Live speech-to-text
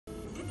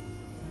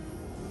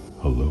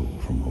Hello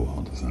from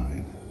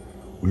MOWAL.DESIGN.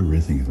 We're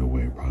rethinking the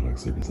way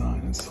products are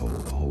designed and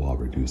sold, all while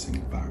reducing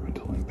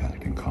environmental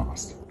impact and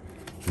cost.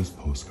 This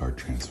postcard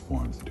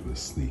transforms into a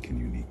sleek and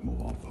unique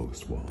MOWAL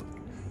Post wallet.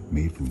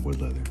 Made from wood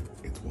leather,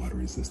 it's water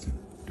resistant,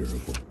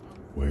 durable,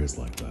 wears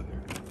like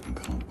leather, and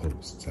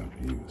composts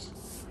after use.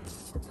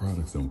 Our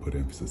products don't put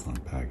emphasis on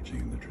packaging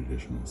in the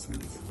traditional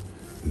sense.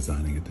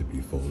 Designing it to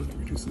be folded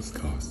reduces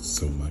costs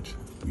so much,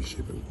 we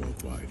ship it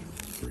worldwide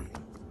free.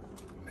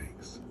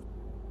 Thanks.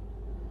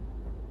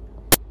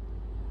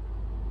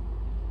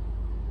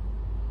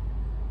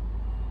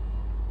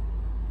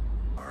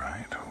 All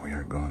right, we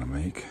are going to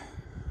make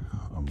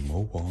a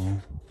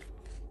MOWAL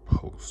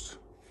post.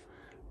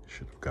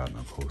 Should have gotten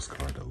a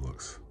postcard that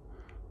looks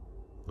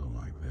a little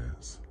like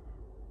this.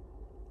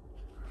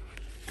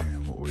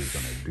 And what we're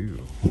gonna do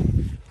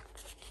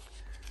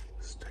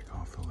is take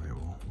off the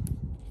label.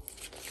 And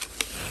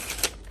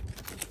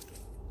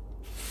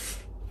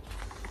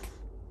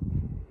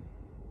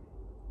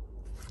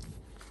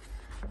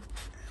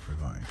we're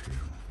going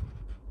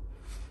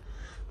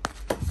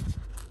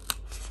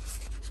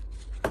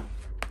to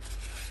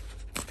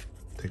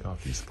take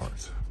off these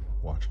parts.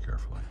 Watch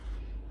carefully.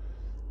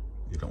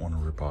 You don't want to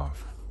rip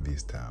off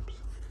these tabs.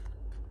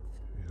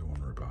 You don't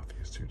want to rip off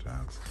these two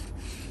tabs.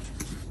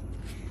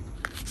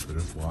 So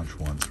just watch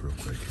once real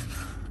quick and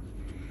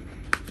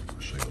I'll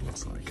show you what it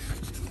looks like.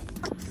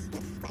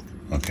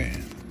 Okay,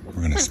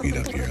 we're gonna speed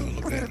up here a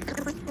little bit.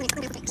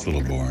 It's a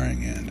little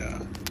boring and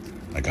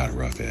I got a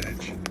rough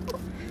edge.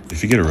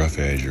 If you get a rough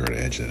edge or an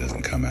edge that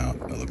doesn't come out,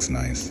 that looks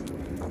nice,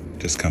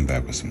 just come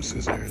back with some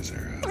scissors or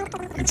an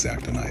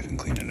X-Acto knife and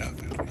clean it up.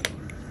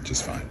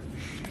 Just fine.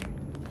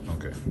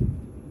 Okay,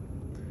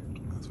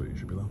 that's what you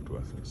should be left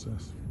with, is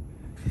this.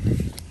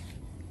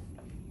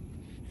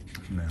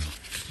 Now,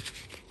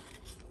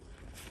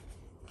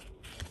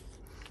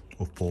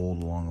 we'll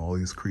fold along all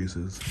these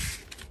creases.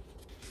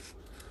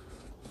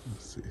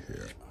 Let's see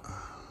here.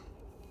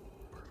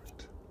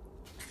 Perfect.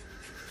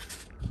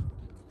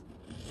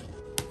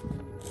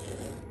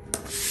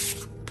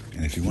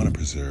 And if you want to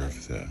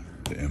preserve the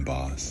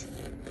emboss,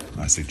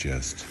 I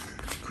suggest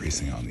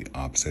creasing on the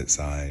opposite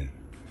side,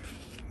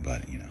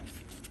 but you know.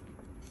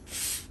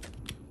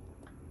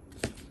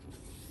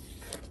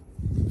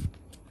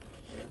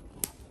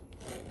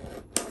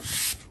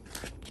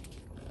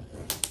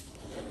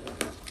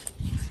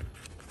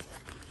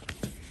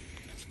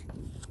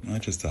 I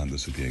just thought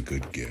this would be a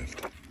good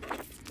gift,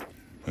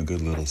 a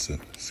good little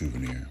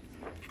souvenir.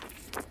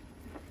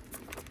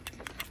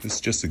 This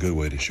is just a good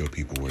way to show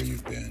people where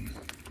you've been,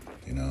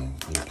 you know,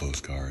 a little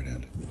postcard.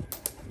 And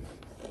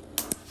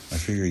I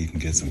figure you can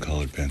get some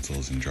colored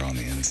pencils and draw on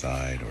the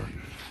inside, or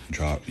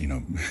draw, you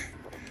know,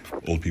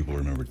 old people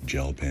remember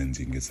gel pens.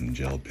 You can get some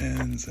gel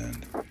pens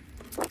and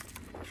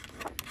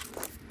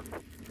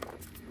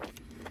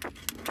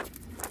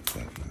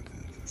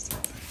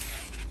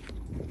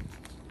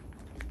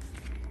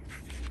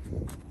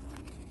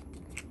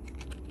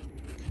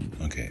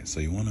okay, so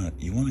you wanna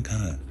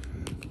kind of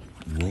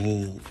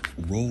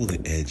roll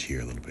the edge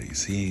here a little bit. You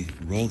see,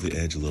 roll the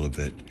edge a little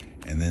bit,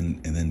 and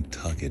then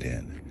tuck it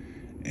in.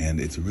 And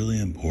it's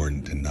really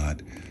important to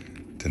not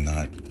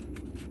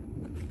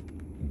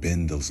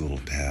bend those little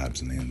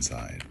tabs on the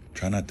inside.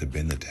 Try not to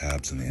bend the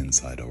tabs on the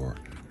inside, or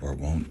it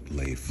won't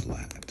lay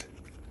flat.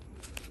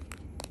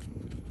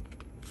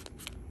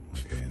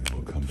 Okay, and then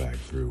we'll come back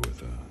through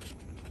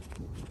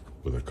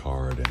with a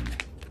card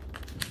and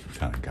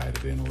kind of guide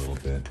it in a little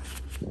bit.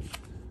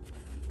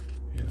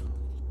 You know,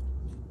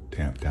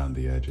 tamp down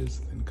the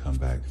edges, then come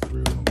back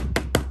through and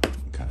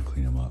kind of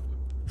clean them up.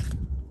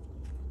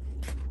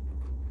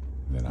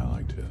 And then I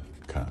like to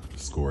kind of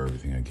score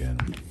everything again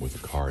with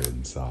a card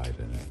inside,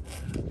 and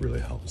it really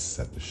helps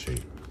set the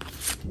shape.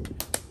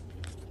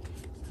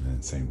 And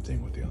then same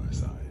thing with the other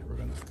side. We're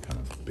gonna kind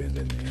of bend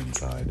in the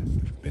inside,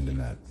 bend in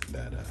that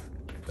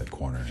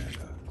corner,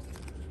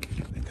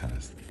 and kind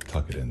of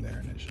tuck it in there,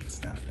 and it should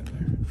snap in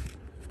there. And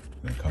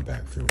then come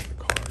back through with the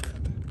card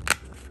and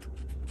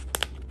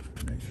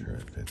make sure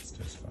it fits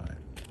just fine.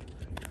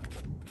 There you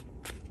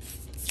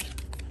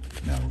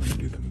go. Now we're gonna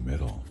do the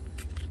middle.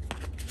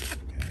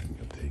 And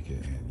you'll take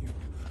it and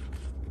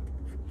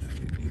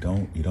you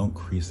don't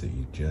crease it,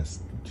 you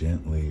just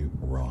gently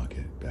rock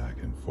it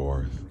back and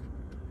forth.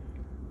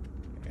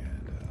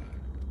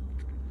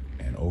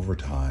 And over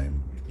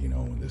time, you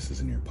know, when this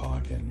is in your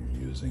pocket and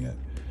you're using it,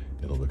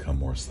 it'll become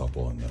more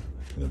supple, and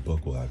the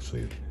book will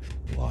actually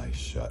lie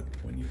shut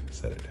when you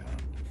set it down.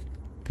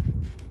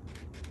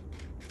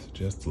 So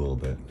just a little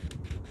bit.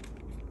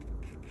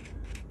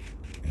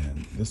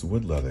 And this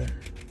wood leather,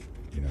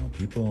 you know,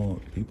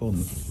 people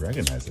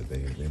recognize it.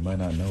 They might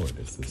not know it.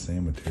 It's the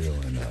same material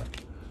in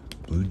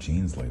blue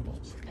jeans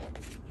labels.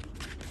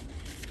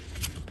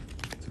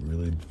 It's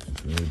really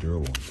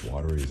durable. It's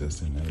water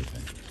resistant and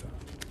everything. So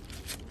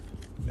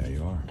there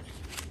you are,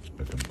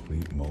 a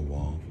complete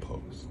MOWAL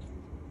post.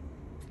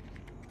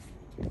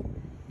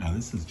 Now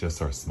this is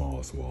just our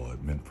smallest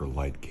wallet, meant for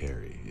light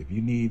carry. If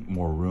you need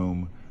more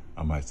room,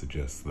 I might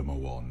suggest the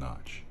MOWAL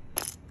notch.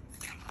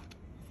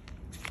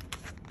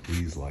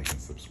 Please like and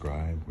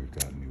subscribe. We've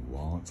got new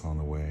wallets on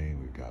the way.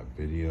 We've got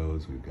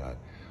videos. We've got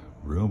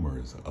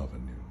rumors of a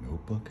new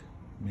notebook,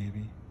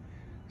 maybe.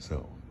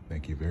 So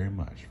thank you very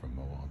much from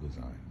MOWAL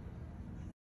Design.